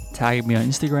phones, tag me on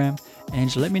Instagram, and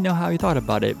just let me know how you thought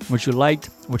about it, what you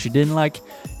liked, what you didn't like.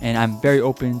 And I'm very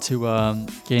open to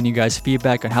getting you guys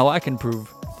feedback on how I can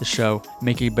improve the show,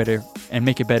 make it better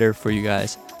for you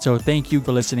guys. So thank you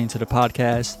for listening to the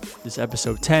podcast. This is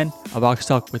episode 10 of Aux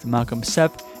Talk with Malcolm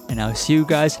Seth, and I'll see you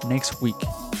guys next week.